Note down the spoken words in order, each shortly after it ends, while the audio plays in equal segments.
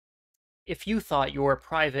If you thought your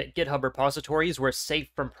private GitHub repositories were safe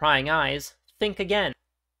from prying eyes, think again.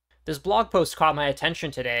 This blog post caught my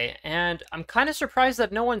attention today, and I'm kind of surprised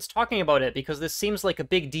that no one's talking about it because this seems like a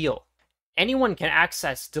big deal. Anyone can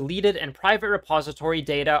access deleted and private repository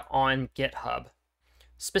data on GitHub.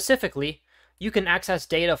 Specifically, you can access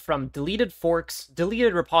data from deleted forks,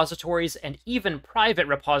 deleted repositories, and even private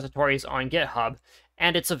repositories on GitHub,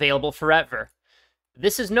 and it's available forever.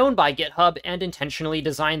 This is known by GitHub and intentionally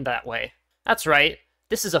designed that way. That's right,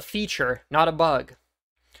 this is a feature, not a bug.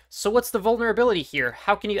 So what's the vulnerability here?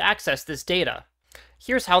 How can you access this data?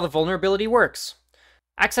 Here's how the vulnerability works.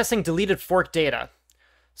 Accessing deleted fork data.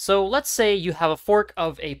 So let's say you have a fork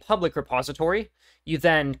of a public repository, you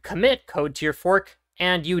then commit code to your fork,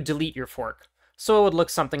 and you delete your fork. So it would look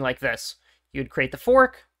something like this. You'd create the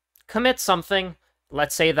fork, commit something,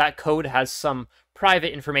 let's say that code has some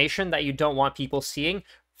private information that you don't want people seeing.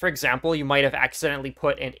 For example, you might have accidentally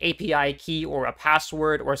put an API key or a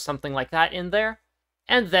password or something like that in there,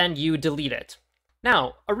 and then you delete it.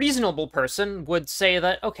 Now, a reasonable person would say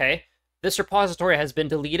that, okay, this repository has been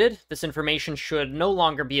deleted, this information should no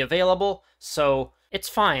longer be available, so it's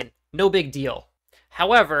fine, no big deal.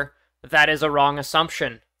 However, that is a wrong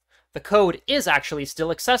assumption. The code is actually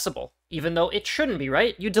still accessible, even though it shouldn't be,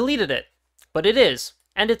 right? You deleted it. But it is,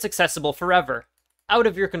 and it's accessible forever. Out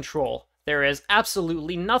of your control. There is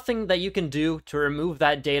absolutely nothing that you can do to remove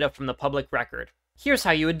that data from the public record. Here's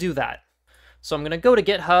how you would do that. So I'm going to go to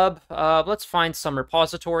GitHub, let's find some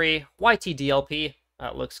repository, ytdlp,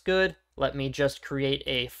 that looks good. Let me just create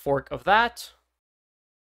a fork of that.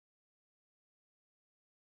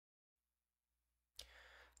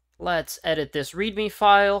 Let's edit this README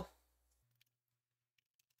file.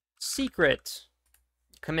 Secret.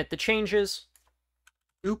 Commit the changes.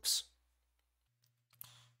 Oops.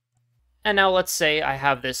 And now let's say I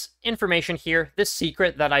have this information here, this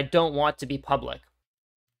secret that I don't want to be public.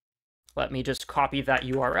 Let me just copy that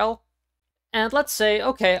URL. And let's say,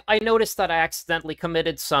 okay, I noticed that I accidentally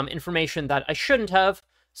committed some information that I shouldn't have,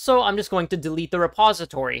 so I'm just going to delete the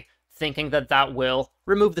repository, thinking that that will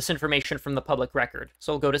remove this information from the public record.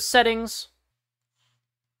 So I'll go to Settings,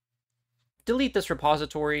 delete this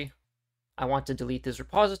repository. I want to delete this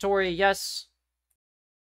repository, yes.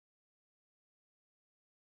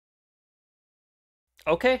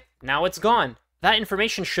 Okay, now it's gone. That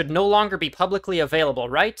information should no longer be publicly available,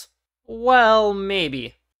 right? Well,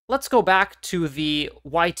 maybe. Let's go back to the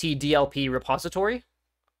ytdlp repository.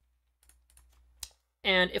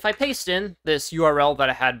 And if I paste in this URL that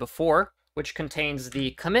I had before, which contains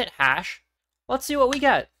the commit hash, let's see what we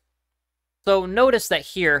get. So notice that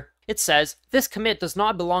here it says, this commit does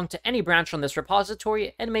not belong to any branch on this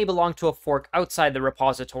repository and may belong to a fork outside the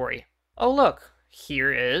repository. Oh look,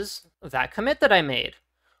 here is that commit that I made,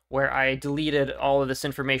 where I deleted all of this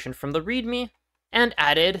information from the README and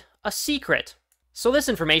added a secret. So this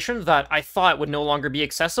information that I thought would no longer be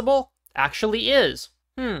accessible actually is.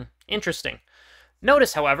 Interesting.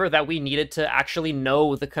 Notice, however, that we needed to actually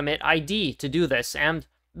know the commit ID to do this, and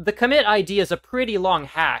the commit ID is a pretty long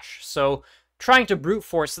hash, so trying to brute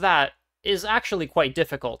force that is actually quite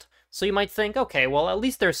difficult. So you might think, okay, well, at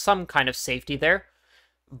least there's some kind of safety there,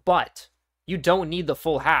 but you don't need the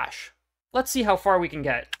full hash. Let's see how far we can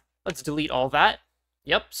get. Let's delete all that.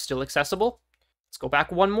 Yep, still accessible. Let's go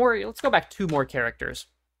back one more. Let's go back 2 more characters.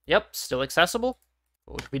 Yep, still accessible.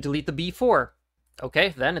 What if we delete the B4?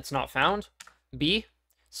 Okay, then it's not found. B,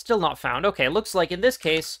 still not found. Okay, looks like in this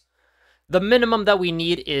case, the minimum that we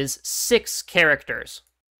need is 6 characters,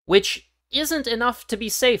 which isn't enough to be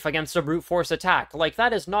safe against a brute force attack. Like,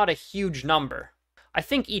 that is not a huge number. I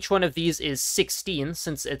think each one of these is 16,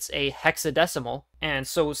 since it's a hexadecimal, and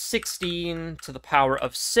so 16 to the power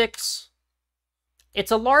of 6.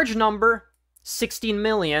 It's a large number, 16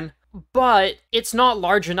 million, but it's not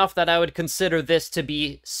large enough that I would consider this to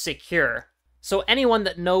be secure. So anyone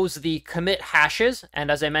that knows the commit hashes,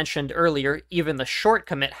 and as I mentioned earlier, even the short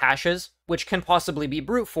commit hashes, which can possibly be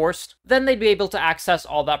brute forced, then they'd be able to access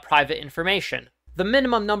all that private information. The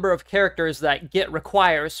minimum number of characters that Git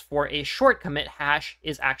requires for a short commit hash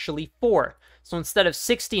is actually 4. So instead of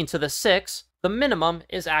 16 to the 6, the minimum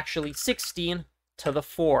is actually 16 to the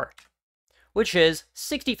 4, which is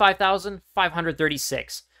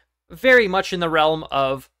 65,536. Very much in the realm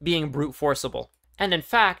of being brute forceable. And in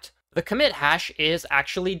fact, the commit hash is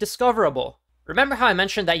actually discoverable. Remember how I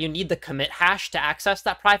mentioned that you need the commit hash to access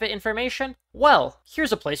that private information? Well,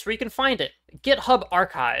 here's a place where you can find it. GitHub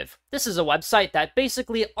Archive. This is a website that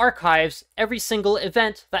basically archives every single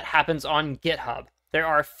event that happens on GitHub. There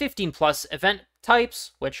are 15 plus event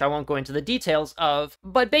types, which I won't go into the details of,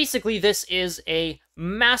 but basically this is a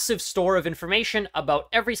massive store of information about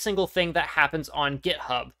every single thing that happens on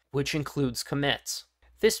GitHub, which includes commits.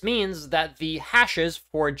 This means that the hashes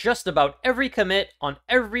for just about every commit on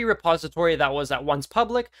every repository that was at once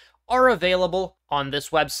public are available on this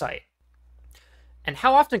website. And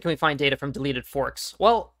how often can we find data from deleted forks?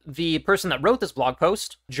 Well, the person that wrote this blog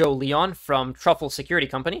post, Joe Leon from Truffle Security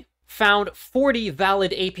Company, found 40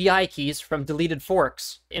 valid API keys from deleted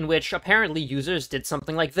forks, in which apparently users did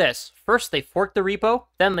something like this. First, they forked the repo,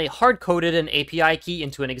 then they hard-coded an API key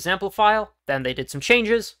into an example file, then they did some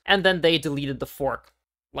changes, and then they deleted the fork.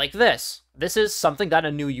 Like this. This is something that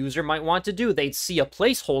a new user might want to do. They'd see a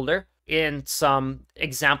placeholder in some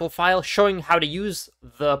example file showing how to use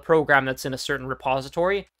the program that's in a certain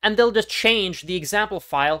repository, and they'll just change the example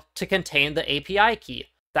file to contain the API key.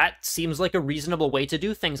 That seems like a reasonable way to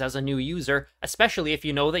do things as a new user, especially if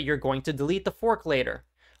you know that you're going to delete the fork later.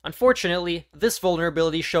 Unfortunately, this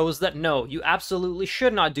vulnerability shows that no, you absolutely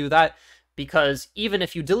should not do that, because even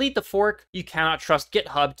if you delete the fork, you cannot trust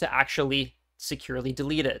GitHub to actually securely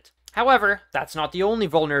delete it. However, that's not the only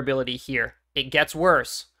vulnerability here. It gets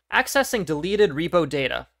worse. Accessing deleted repo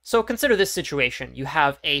data. So consider this situation. You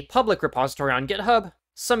have a public repository on GitHub,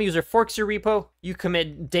 some user forks your repo, you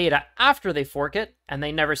commit data after they fork it, and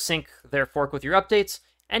they never sync their fork with your updates,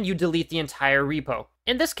 and you delete the entire repo.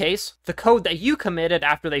 In this case, the code that you committed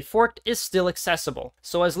after they forked is still accessible.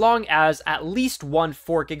 So as long as at least one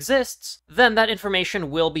fork exists, then that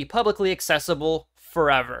information will be publicly accessible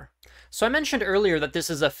forever. So I mentioned earlier that this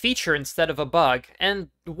is a feature instead of a bug, and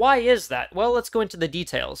why is that? Well, let's go into the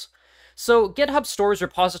details. So GitHub stores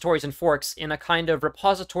repositories and forks in a kind of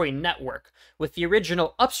repository network, with the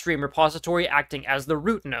original upstream repository acting as the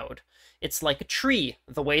root node. It's like a tree,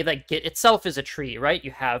 the way that Git itself is a tree, right?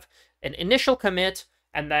 You have an initial commit,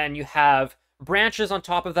 and then you have branches on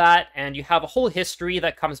top of that, and you have a whole history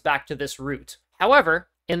that comes back to this root. However,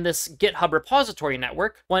 in this GitHub repository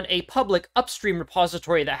network, when a public upstream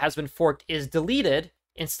repository that has been forked is deleted,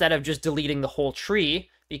 instead of just deleting the whole tree,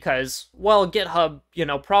 because, well, GitHub,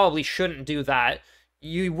 probably shouldn't do that.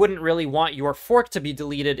 You wouldn't really want your fork to be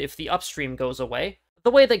deleted if the upstream goes away.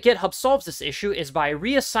 The way that GitHub solves this issue is by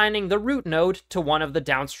reassigning the root node to one of the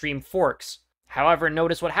downstream forks. However,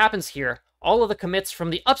 notice what happens here. All of the commits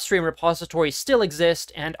from the upstream repository still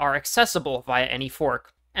exist and are accessible via any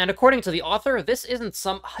fork. And according to the author, this isn't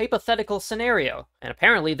some hypothetical scenario. And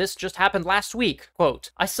apparently this just happened last week.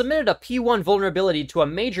 Quote, I submitted a P1 vulnerability to a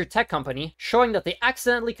major tech company showing that they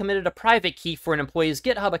accidentally committed a private key for an employee's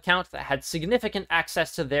GitHub account that had significant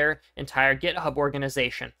access to their entire GitHub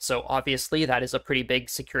organization. So obviously that is a pretty big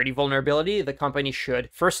security vulnerability. The company should,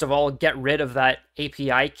 first of all, get rid of that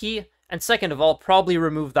API key, and second of all, probably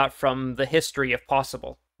remove that from the history if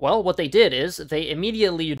possible. Well, what they did is they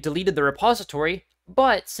immediately deleted the repository,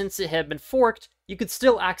 but since it had been forked, you could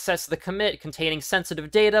still access the commit containing sensitive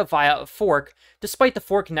data via a fork, despite the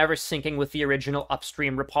fork never syncing with the original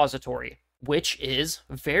upstream repository, which is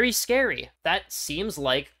very scary. That seems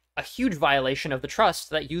like a huge violation of the trust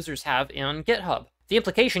that users have in GitHub. The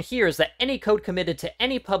implication here is that any code committed to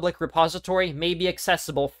any public repository may be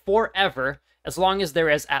accessible forever, as long as there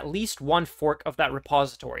is at least one fork of that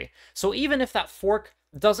repository. So even if that fork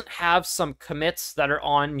doesn't have some commits that are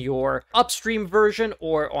on your upstream version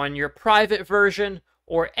or on your private version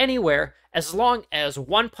or anywhere, as long as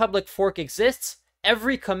one public fork exists,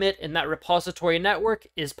 every commit in that repository network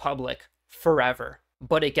is public forever.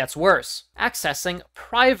 But it gets worse. Accessing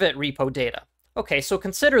private repo data. Okay, so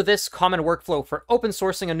consider this common workflow for open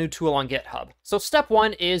sourcing a new tool on GitHub. So step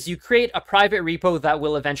one is you create a private repo that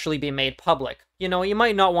will eventually be made public. You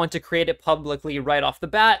might not want to create it publicly right off the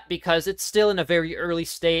bat because it's still in a very early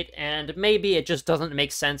state and maybe it just doesn't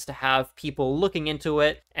make sense to have people looking into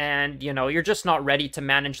it and, you're just not ready to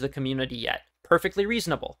manage the community yet. Perfectly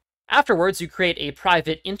reasonable. Afterwards, you create a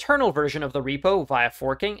private internal version of the repo via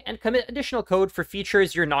forking and commit additional code for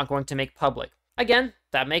features you're not going to make public. Again,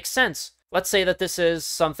 that makes sense. Let's say that this is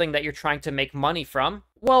something that you're trying to make money from.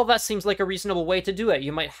 Well, that seems like a reasonable way to do it.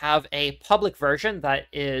 You might have a public version that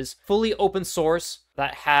is fully open source,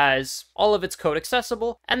 that has all of its code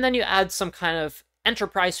accessible, and then you add some kind of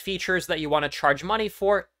enterprise features that you want to charge money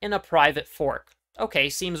for in a private fork. Okay,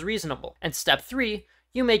 seems reasonable. And step 3,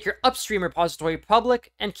 you make your upstream repository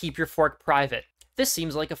public and keep your fork private. This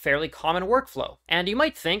seems like a fairly common workflow. And you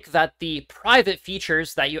might think that the private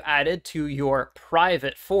features that you added to your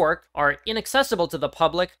private fork are inaccessible to the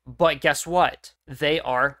public, but guess what? They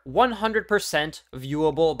are 100%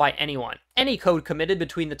 viewable by anyone. Any code committed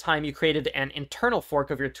between the time you created an internal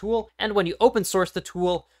fork of your tool and when you open source the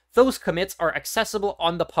tool, those commits are accessible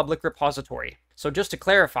on the public repository. So just to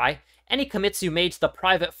clarify, any commits you made to the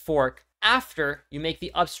private fork after you make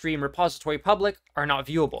the upstream repository public are not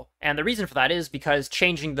viewable. And the reason for that is because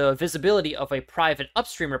changing the visibility of a private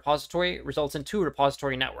upstream repository results in two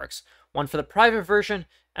repository networks, one for the private version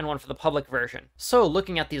and one for the public version. So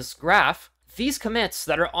looking at this graph, these commits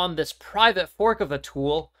that are on this private fork of the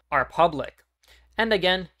tool are public. And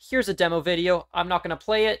again, here's a demo video. I'm not going to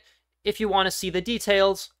play it. If you want to see the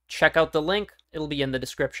details, check out the link. It'll be in the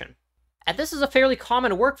description. And this is a fairly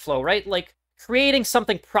common workflow, right? Like creating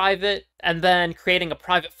something private and then creating a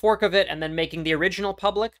private fork of it and then making the original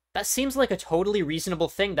public. That seems like a totally reasonable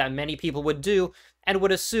thing that many people would do and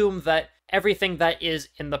would assume that everything that is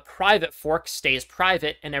in the private fork stays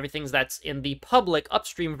private and everything that's in the public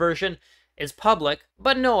upstream version is public.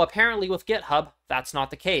 But no, apparently with GitHub, that's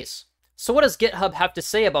not the case. So what does GitHub have to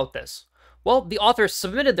say about this? Well, the authors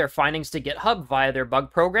submitted their findings to GitHub via their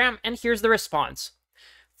bug program, and here's the response.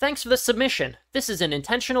 Thanks for the submission. This is an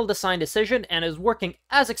intentional design decision and is working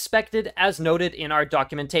as expected as noted in our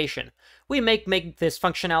documentation. We may make this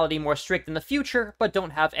functionality more strict in the future, but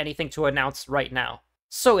don't have anything to announce right now.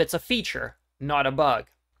 So it's a feature, not a bug.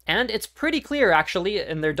 And it's pretty clear, actually,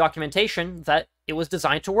 in their documentation that it was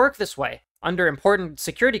designed to work this way. Under important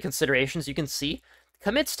security considerations, you can see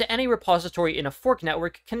commits to any repository in a fork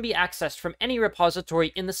network can be accessed from any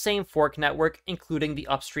repository in the same fork network, including the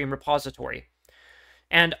upstream repository.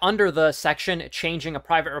 And under the section changing a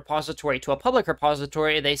private repository to a public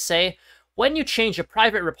repository, they say, when you change a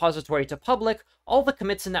private repository to public, all the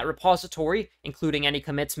commits in that repository, including any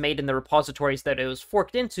commits made in the repositories that it was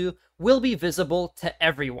forked into, will be visible to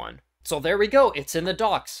everyone. So there we go, it's in the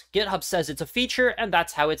docs. GitHub says it's a feature, and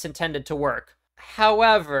that's how it's intended to work.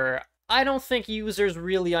 However, I don't think users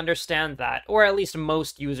really understand that, or at least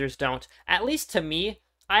most users don't. At least to me,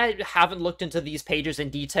 I haven't looked into these pages in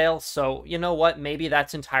detail, so you know what, maybe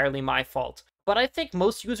that's entirely my fault. But I think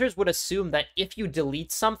most users would assume that if you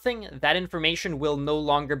delete something, that information will no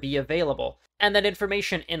longer be available, and that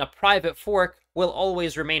information in a private fork will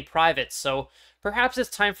always remain private, so perhaps it's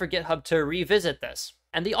time for GitHub to revisit this.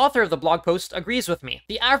 And the author of the blog post agrees with me.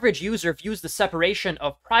 The average user views the separation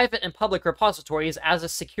of private and public repositories as a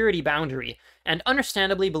security boundary, and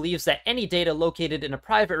understandably believes that any data located in a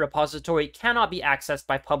private repository cannot be accessed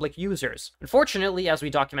by public users. Unfortunately, as we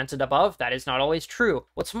documented above, that is not always true.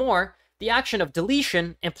 What's more, the action of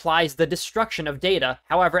deletion implies the destruction of data.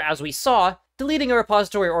 However, as we saw, deleting a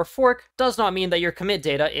repository or fork does not mean that your commit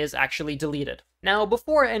data is actually deleted. Now,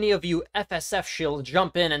 before any of you FSF shills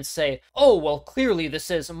jump in and say, oh, well, clearly this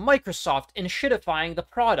is Microsoft enshittifying the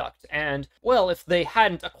product, and, well, if they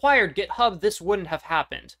hadn't acquired GitHub, this wouldn't have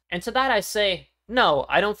happened. And to that I say, no,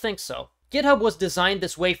 I don't think so. GitHub was designed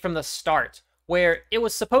this way from the start, where it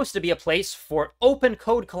was supposed to be a place for open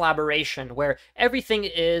code collaboration, where everything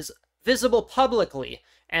is visible publicly,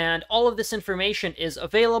 and all of this information is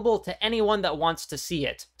available to anyone that wants to see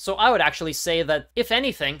it. So I would actually say that, if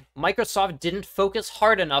anything, Microsoft didn't focus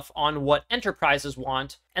hard enough on what enterprises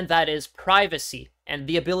want, and that is privacy, and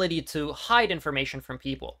the ability to hide information from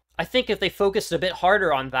people. I think if they focused a bit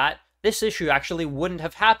harder on that, this issue actually wouldn't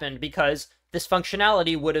have happened, because this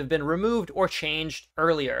functionality would have been removed or changed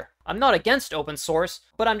earlier. I'm not against open source,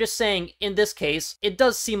 but I'm just saying, in this case, it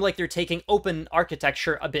does seem like they're taking open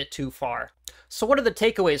architecture a bit too far. So what are the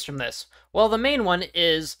takeaways from this? Well, the main one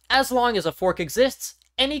is, as long as a fork exists,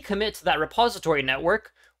 any commit to that repository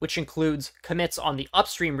network, which includes commits on the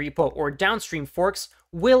upstream repo or downstream forks,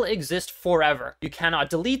 will exist forever. You cannot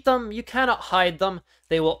delete them, you cannot hide them,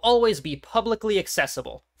 they will always be publicly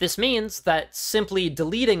accessible. This means that simply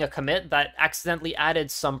deleting a commit that accidentally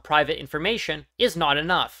added some private information is not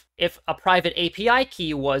enough. If a private API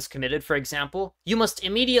key was committed, for example, you must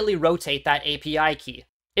immediately rotate that API key.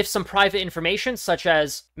 If some private information, such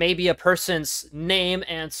as maybe a person's name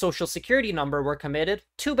and social security number, were committed,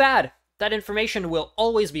 too bad. That information will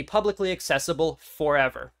always be publicly accessible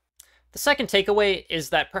forever. The second takeaway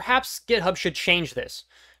is that perhaps GitHub should change this.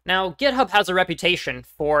 Now, GitHub has a reputation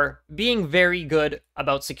for being very good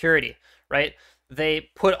about security, right?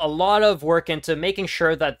 They put a lot of work into making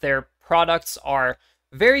sure that their products are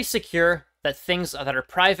very secure, that things that are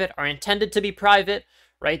private are intended to be private,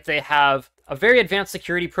 right? They have a very advanced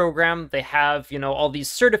security program. They have, all these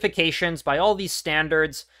certifications by all these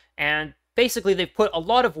standards, and basically they've put a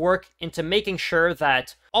lot of work into making sure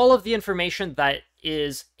that all of the information that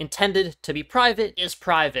is intended to be private is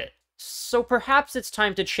private. So perhaps it's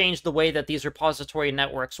time to change the way that these repository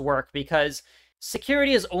networks work, because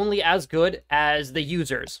security is only as good as the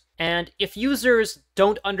users. And if users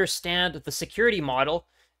don't understand the security model,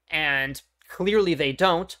 and clearly they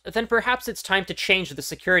don't, then perhaps it's time to change the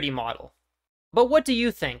security model. But what do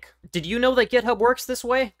you think? Did you know that GitHub works this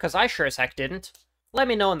way? Because I sure as heck didn't. Let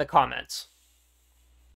me know in the comments.